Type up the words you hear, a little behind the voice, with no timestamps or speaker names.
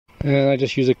And I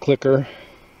just use a clicker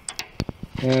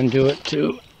and do it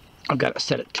to, I've got it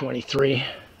set at 23.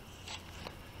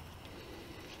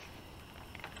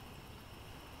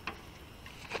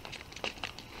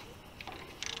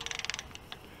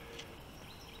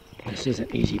 This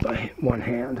isn't easy by one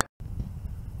hand.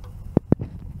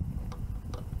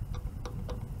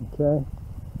 Okay,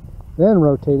 then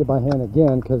rotate it by hand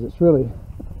again, because it's really,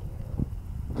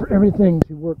 for everything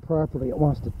to work properly, it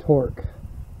wants to torque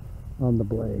on the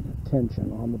blade,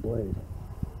 tension on the blade.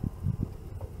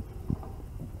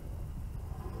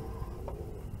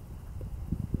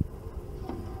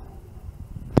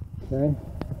 Okay,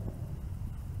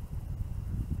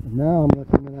 and now I'm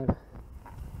looking at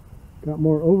I've got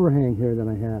more overhang here than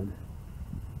I had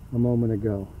a moment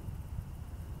ago.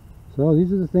 So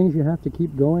these are the things you have to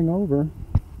keep going over.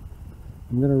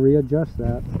 I'm going to readjust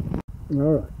that.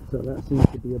 Alright, so that seems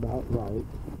to be about right.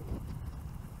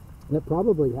 And it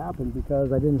probably happened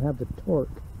because I didn't have the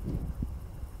torque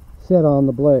set on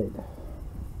the blade.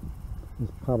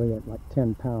 It's probably at like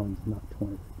 10 pounds, not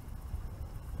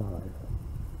 25.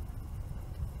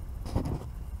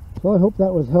 So I hope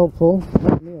that was helpful.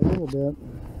 Helped me a little bit.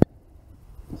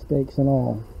 Mistakes and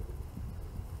all.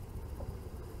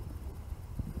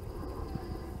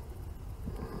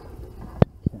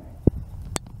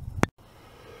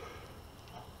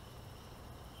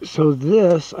 So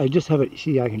this, I just have it,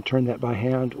 see, I can turn that by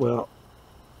hand. Well,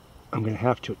 I'm going to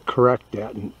have to correct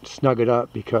that and snug it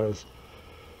up because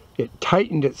it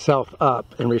tightened itself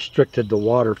up and restricted the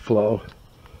water flow,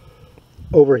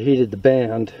 overheated the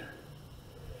band,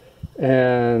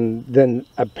 and then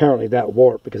apparently that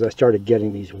warped because I started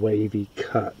getting these wavy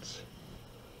cuts.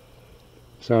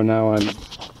 So now I'm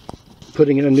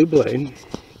putting in a new blade,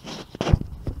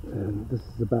 and this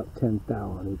is about 10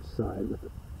 thou on each side with a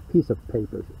piece of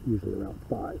paper, usually around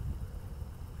 5.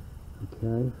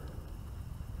 Okay,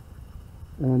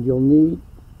 and you'll need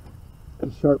a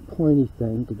sharp pointy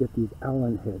thing to get these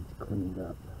Allen heads cleaned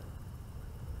up.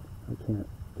 I can't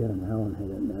get an Allen head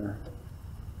in there.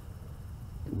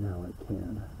 Now I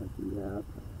can. I do that.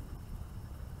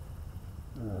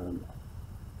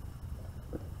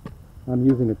 I'm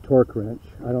using a torque wrench.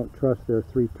 I don't trust their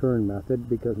 3-turn method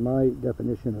because my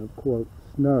definition of quote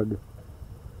snug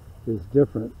is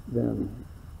different than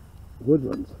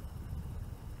Woodland's,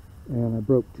 and I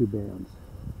broke 2 bands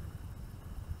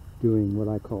doing what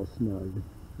I call snug,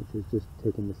 which is just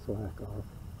taking the slack off,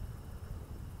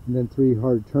 and then 3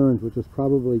 hard turns, which has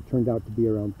probably turned out to be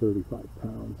around 35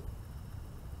 pounds.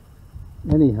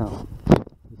 Anyhow,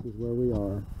 this is where we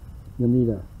are. You'll need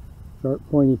a sharp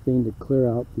pointy thing to clear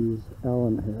out these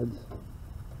Allen heads,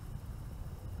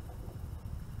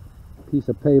 a piece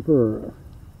of paper or a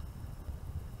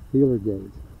feeler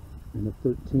gauge, and a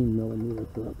 13mm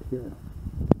for up here.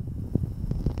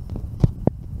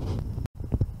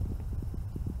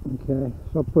 Okay,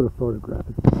 so I'll put a photograph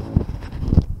at the end.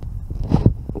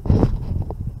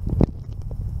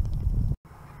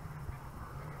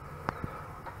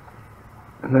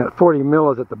 And that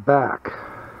 40mm is at the back,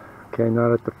 okay,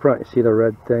 not at the front. You see the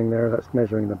red thing there? That's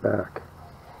measuring the back.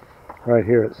 Right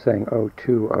here it's saying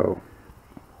 020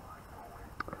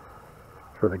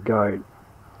 for the guide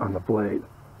on the blade.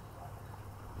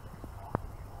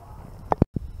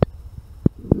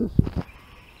 This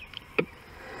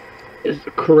is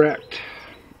correct.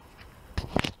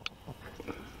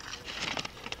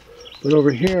 But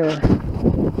over here,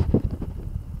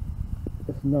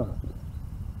 it's not.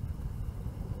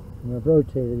 And I've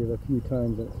rotated it a few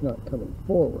times and it's not coming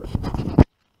forward.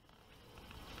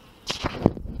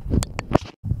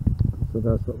 So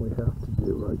that's what we have to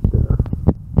do right there.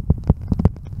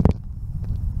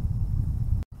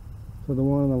 So the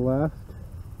one on the left,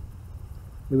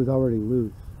 it was already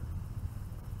loose.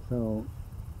 So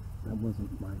that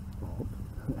wasn't my fault.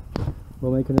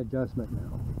 We'll make an adjustment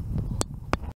now.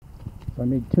 So I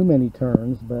made too many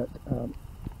turns, but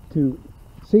to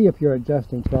see if you're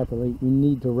adjusting properly, you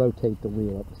need to rotate the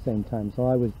wheel at the same time. So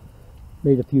I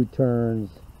made a few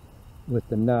turns with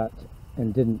the nut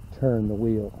and didn't turn the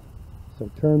wheel. So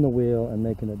turn the wheel and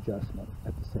make an adjustment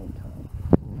at the same time.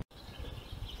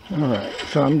 Alright,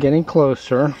 so I'm getting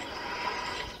closer.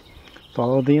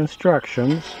 Follow the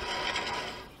instructions.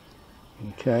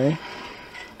 Okay.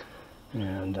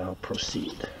 And I'll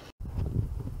proceed.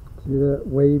 See that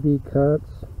Wavey Cuts?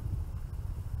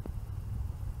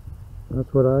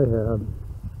 That's what I had.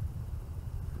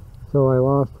 So I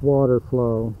lost water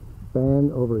flow,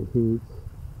 band overheats,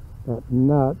 that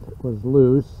nut was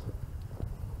loose,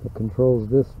 it controls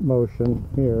this motion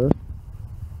here,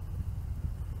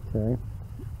 okay,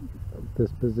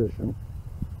 this position.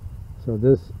 So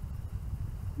this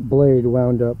blade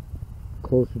wound up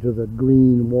closer to the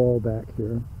green wall back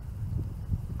here.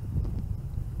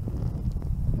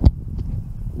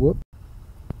 Whoop.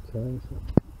 Okay, so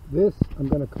this I'm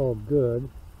going to call good.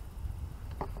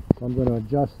 So I'm going to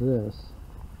adjust this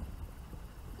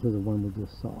to the one we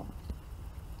just saw.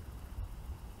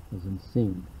 As in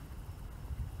seam.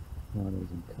 Not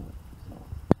as in cut. So.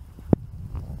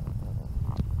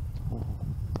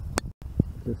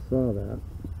 Just saw that.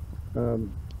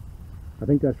 I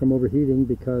think that's from overheating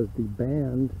because the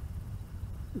band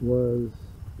was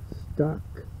stuck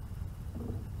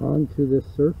onto this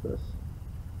surface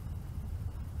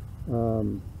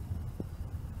for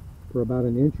about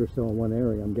an inch or so in one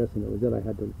area. I'm guessing it was it. I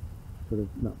had to sort of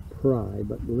not pry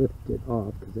but lift it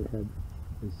off because it had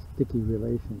a sticky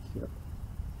relationship.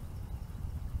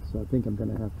 So I think I'm going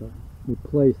to have to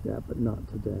replace that, but not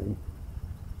today.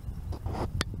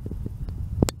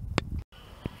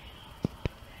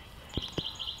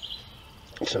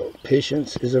 So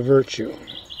patience is a virtue,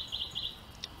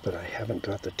 but I haven't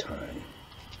got the time.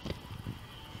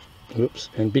 Oops,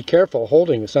 and be careful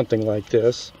holding something like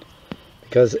this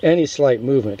because any slight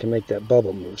movement can make that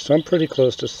bubble move. So I'm pretty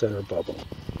close to center bubble.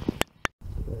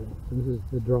 Okay, so this is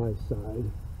the dry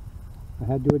side. I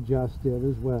had to adjust it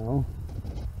as well.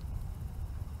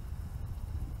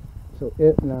 So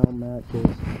it now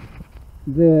matches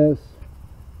this,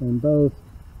 and both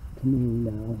to me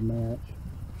now match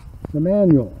the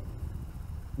manual.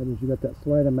 That is, you got that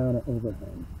slight amount of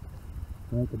overhang.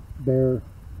 Right, the bare,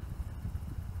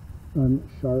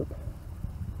 unsharp.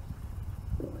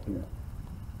 Go here.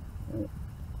 Right.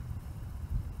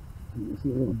 You can see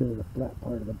a little bit of the flat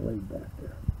part of the blade back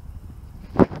there.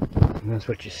 And that's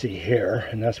what you see here,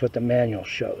 and that's what the manual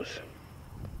shows.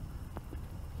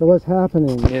 So what's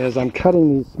happening is I'm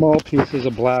cutting these small pieces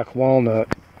of black walnut,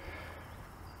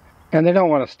 and they don't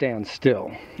want to stand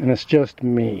still, and it's just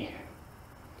me.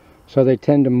 So they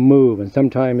tend to move, and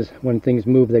sometimes when things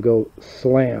move they go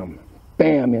slam,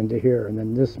 bam, into here, and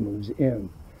then this moves in.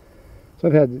 So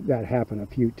I've had that happen a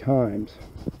few times.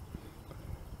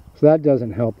 So that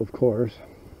doesn't help, of course.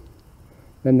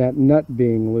 Then that nut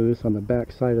being loose on the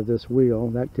back side of this wheel,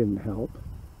 that didn't help.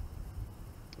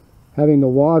 Having the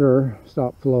water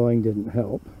stop flowing didn't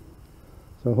help.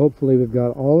 So hopefully we've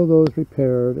got all of those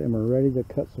repaired and we're ready to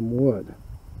cut some wood.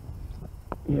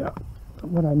 Yeah,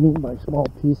 what I mean by small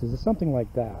pieces is something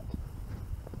like that.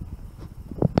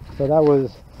 So that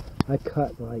was, I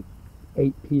cut like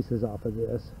 8 pieces off of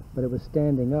this, but it was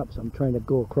standing up, so I'm trying to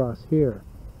go across here.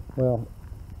 Well,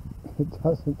 it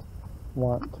doesn't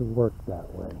want to work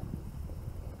that way.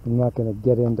 I'm not going to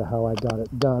get into how I got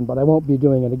it done, but I won't be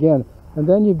doing it again. And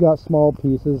then you've got small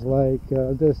pieces like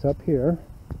this up here.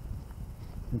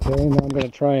 Okay, now I'm going to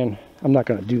try and, I'm not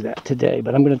going to do that today,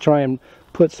 but I'm going to try and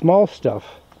put small stuff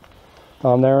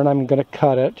on there, and I'm going to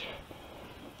cut it,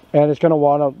 and it's going to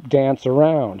want to dance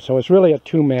around. So it's really a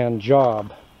two-man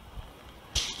job.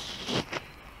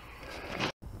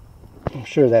 I'm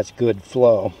sure that's good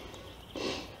flow.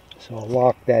 So I'll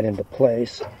lock that into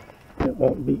place. It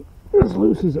won't be as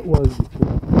loose as it was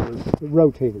before. It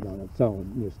rotated on its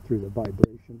own just through the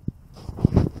vibrations.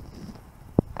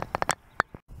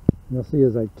 You'll see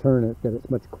as I turn it that it's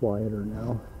much quieter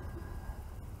now.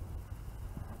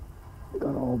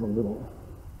 Got all the little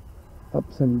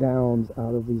ups and downs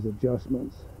out of these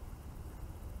adjustments.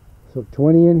 So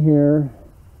 20 in here,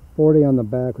 40 on the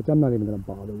back, which I'm not even going to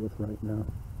bother with right now.